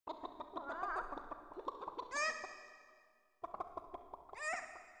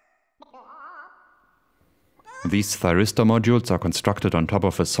These thyristor modules are constructed on top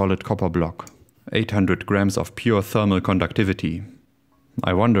of a solid copper block. 800 grams of pure thermal conductivity.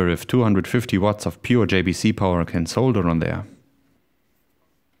 I wonder if 250 watts of pure JBC power can solder on there.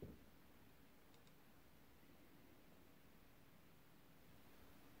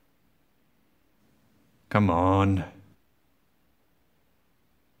 Come on.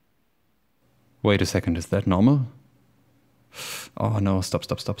 Wait a second, is that normal? Oh no, stop.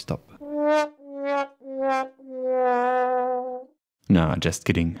 Nah, just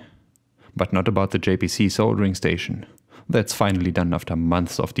kidding. But not about the JBC soldering station. That's finally done after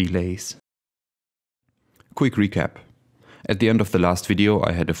months of delays. Quick recap. At the end of the last video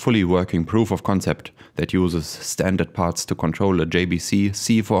I had a fully working proof of concept that uses standard parts to control a JBC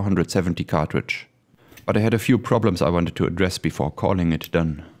C470 cartridge. But I had a few problems I wanted to address before calling it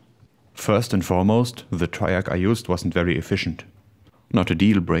done. First and foremost, the triac I used wasn't very efficient. Not a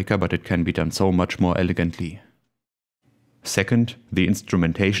deal breaker, but it can be done so much more elegantly. Second, the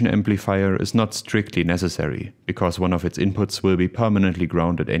instrumentation amplifier is not strictly necessary, because one of its inputs will be permanently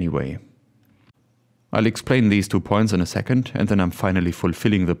grounded anyway. I'll explain these 2 points in a second, and then I'm finally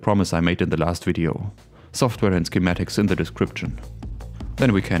fulfilling the promise I made in the last video. Software and schematics in the description.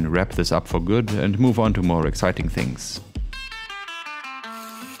 Then we can wrap this up for good and move on to more exciting things.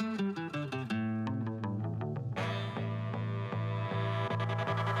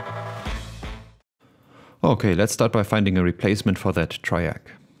 Okay, let's start by finding a replacement for that triac.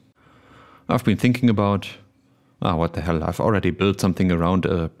 I've been thinking about... what the hell, I've already built something around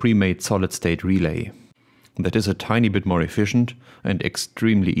a pre-made solid-state relay. That is a tiny bit more efficient and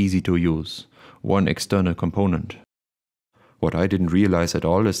extremely easy to use. One external component. What I didn't realize at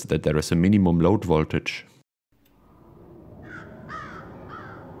all is that there is a minimum load voltage.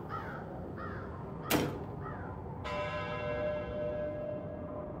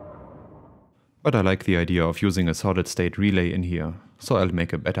 But I like the idea of using a solid-state relay in here, so I'll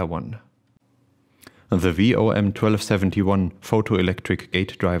make a better one. The VOM1271 photoelectric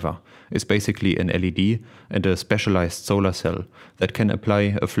gate driver is basically an LED and a specialized solar cell that can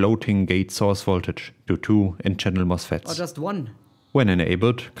apply a floating gate source voltage to 2 N-channel MOSFETs. Or just one. When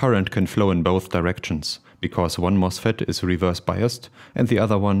enabled, current can flow in both directions, because one MOSFET is reverse biased and the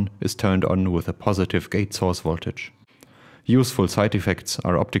other one is turned on with a positive gate source voltage. Useful side effects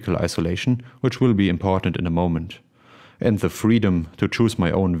are optical isolation, which will be important in a moment, and the freedom to choose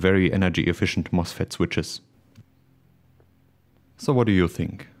my own very energy efficient MOSFET switches. So what do you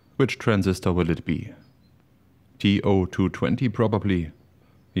think? Which transistor will it be? TO220 probably?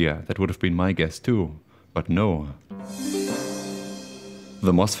 Yeah, that would have been my guess too, but no.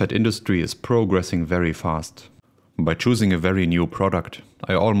 The MOSFET industry is progressing very fast. By choosing a very new product,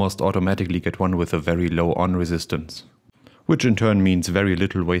 I almost automatically get one with a very low on resistance, which in turn means very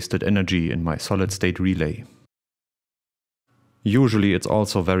little wasted energy in my solid-state relay. Usually it's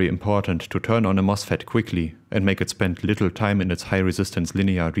also very important to turn on a MOSFET quickly and make it spend little time in its high-resistance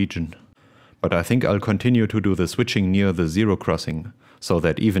linear region. But I think I'll continue to do the switching near the zero crossing, so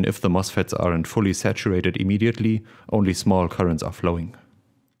that even if the MOSFETs aren't fully saturated immediately, only small currents are flowing.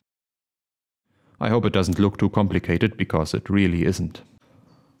 I hope it doesn't look too complicated, because it really isn't.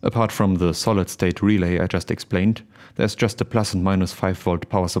 Apart from the solid-state relay I just explained, there's just a plus and minus 5 volt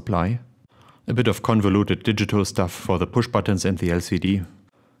power supply, a bit of convoluted digital stuff for the push buttons and the LCD,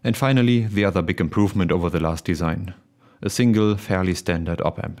 and finally the other big improvement over the last design, a single fairly standard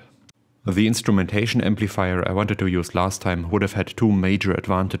op-amp. The instrumentation amplifier I wanted to use last time would have had 2 major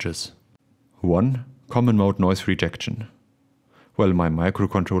advantages. 1. Common mode noise rejection. Well, my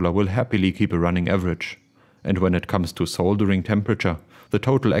microcontroller will happily keep a running average, and when it comes to soldering temperature, the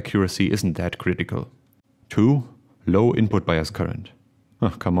total accuracy isn't that critical. 2. Low input bias current. Oh,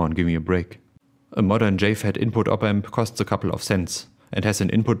 come on, give me a break. A modern JFET input op-amp costs a couple of cents, and has an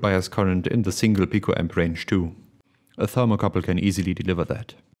input bias current in the single picoamp range too. A thermocouple can easily deliver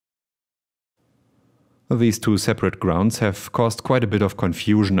that. These 2 separate grounds have caused quite a bit of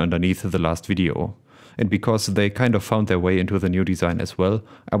confusion underneath the last video, and because they kind of found their way into the new design as well,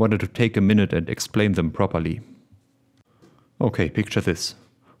 I wanted to take a minute and explain them properly. Okay, picture this.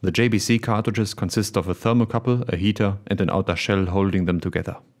 The JBC cartridges consist of a thermocouple, a heater, and an outer shell holding them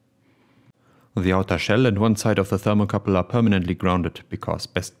together. The outer shell and one side of the thermocouple are permanently grounded, because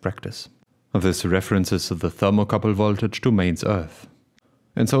best practice. This references the thermocouple voltage to mains earth.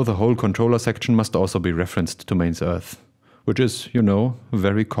 And so the whole controller section must also be referenced to mains earth, which is, you know,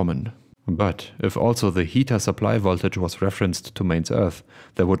 very common. But if also the heater supply voltage was referenced to mains earth,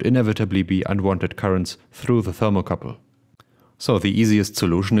 there would inevitably be unwanted currents through the thermocouple. So the easiest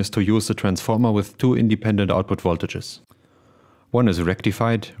solution is to use a transformer with 2 independent output voltages. One is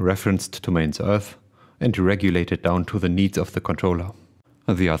rectified, referenced to mains earth, and regulate it down to the needs of the controller.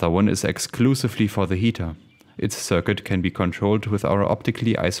 The other one is exclusively for the heater. Its circuit can be controlled with our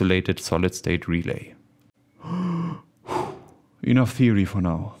optically isolated solid-state relay. Enough theory for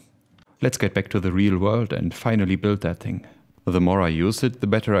now. Let's get back to the real world and finally build that thing. The more I use it, the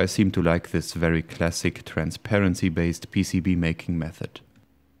better I seem to like this very classic transparency-based PCB making method.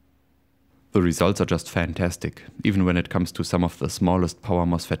 The results are just fantastic, even when it comes to some of the smallest power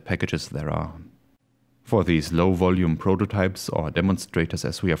MOSFET packages there are. For these low-volume prototypes, or demonstrators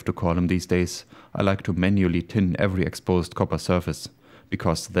as we have to call them these days, I like to manually tin every exposed copper surface,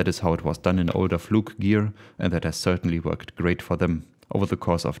 because that is how it was done in older Fluke gear, and that has certainly worked great for them, over the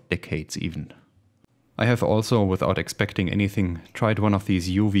course of decades even. I have also, without expecting anything, tried one of these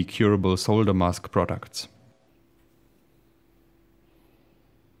UV curable solder mask products.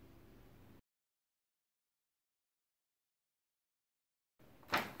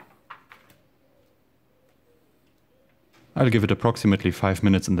 I'll give it approximately 5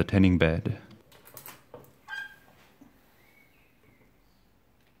 minutes in the tanning bed.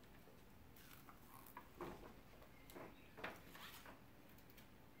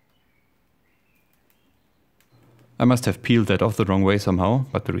 I must have peeled that off the wrong way somehow,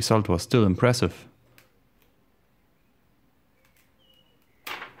 but the result was still impressive.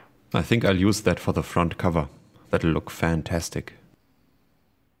 I think I'll use that for the front cover. That'll look fantastic.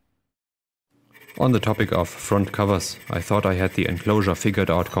 On the topic of front covers, I thought I had the enclosure figured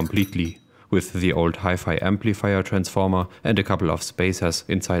out completely, with the old hi-fi amplifier transformer and a couple of spacers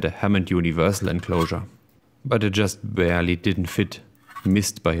inside a Hammond Universal enclosure. But it just barely didn't fit,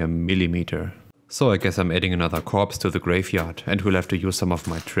 missed by a millimeter. So I guess I'm adding another corpse to the graveyard, and we'll have to use some of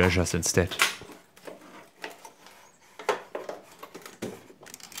my treasures instead.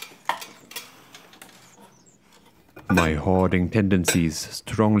 My hoarding tendencies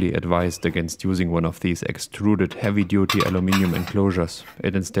strongly advised against using one of these extruded heavy-duty aluminium enclosures,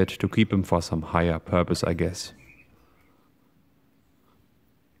 and instead to keep them for some higher purpose, I guess.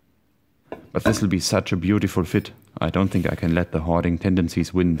 But this will be such a beautiful fit. I don't think I can let the hoarding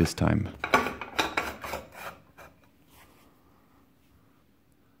tendencies win this time.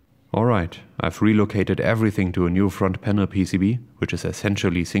 Alright, I've relocated everything to a new front panel PCB, which is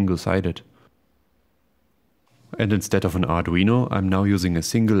essentially single-sided. And instead of an Arduino, I'm now using a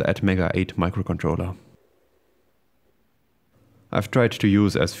single Atmega 8 microcontroller. I've tried to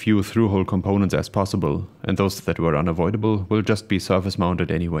use as few through-hole components as possible, and those that were unavoidable will just be surface-mounted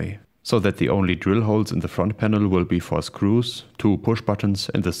anyway, so that the only drill holes in the front panel will be for screws, 2 push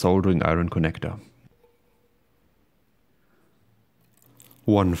buttons and the soldering iron connector.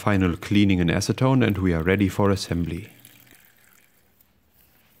 One final cleaning in acetone and we are ready for assembly.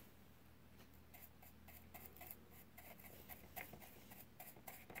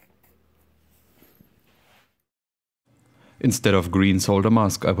 Instead of green solder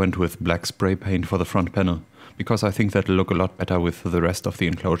mask, I went with black spray paint for the front panel, because I think that'll look a lot better with the rest of the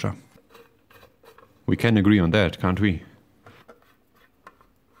enclosure. We can agree on that, can't we?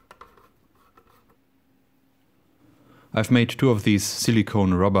 I've made 2 of these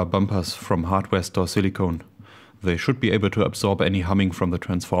silicone rubber bumpers from hardware store silicone. They should be able to absorb any humming from the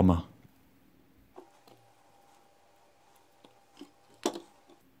transformer.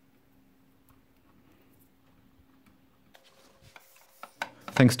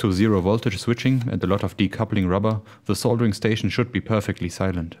 Thanks to zero voltage switching and a lot of decoupling rubber, the soldering station should be perfectly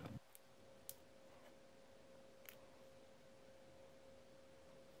silent.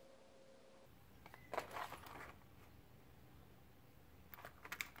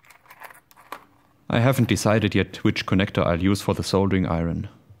 I haven't decided yet which connector I'll use for the soldering iron.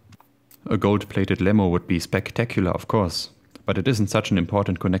 A gold-plated Lemo would be spectacular, of course, but it isn't such an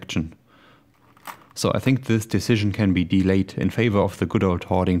important connection. So I think this decision can be delayed in favor of the good old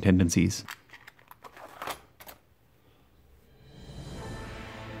hoarding tendencies.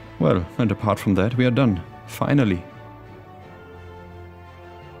 Well, and apart from that, we are done. Finally.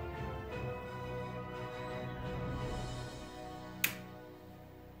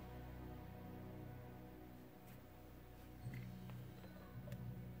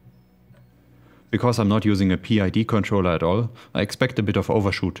 Because I'm not using a PID controller at all, I expect a bit of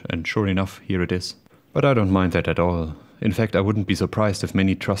overshoot, and sure enough, here it is. But I don't mind that at all. In fact, I wouldn't be surprised if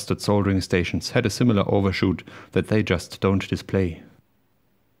many trusted soldering stations had a similar overshoot that they just don't display.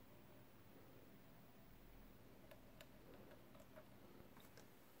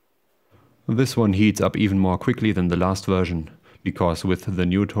 This one heats up even more quickly than the last version, because with the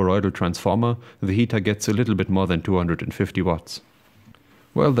new toroidal transformer, the heater gets a little bit more than 250 watts.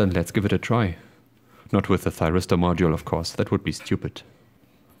 Well then, let's give it a try. Not with the thyristor module, of course, that would be stupid.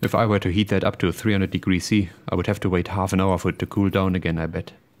 If I were to heat that up to 300 degrees C, I would have to wait half an hour for it to cool down again, I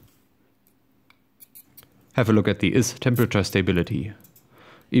bet. Have a look at the IS temperature stability.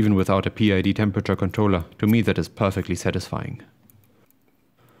 Even without a PID temperature controller, to me that is perfectly satisfying.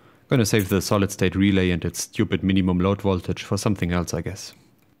 Gonna save the solid state relay and its stupid minimum load voltage for something else, I guess.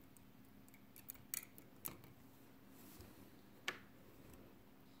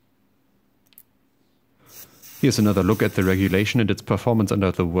 Here's another look at the regulation and its performance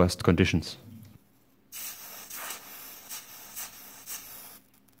under the worst conditions.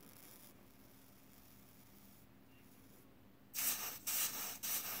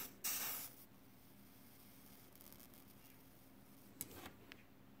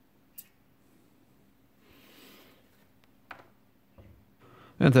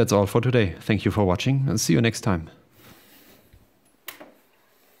 And that's all for today. Thank you for watching and see you next time.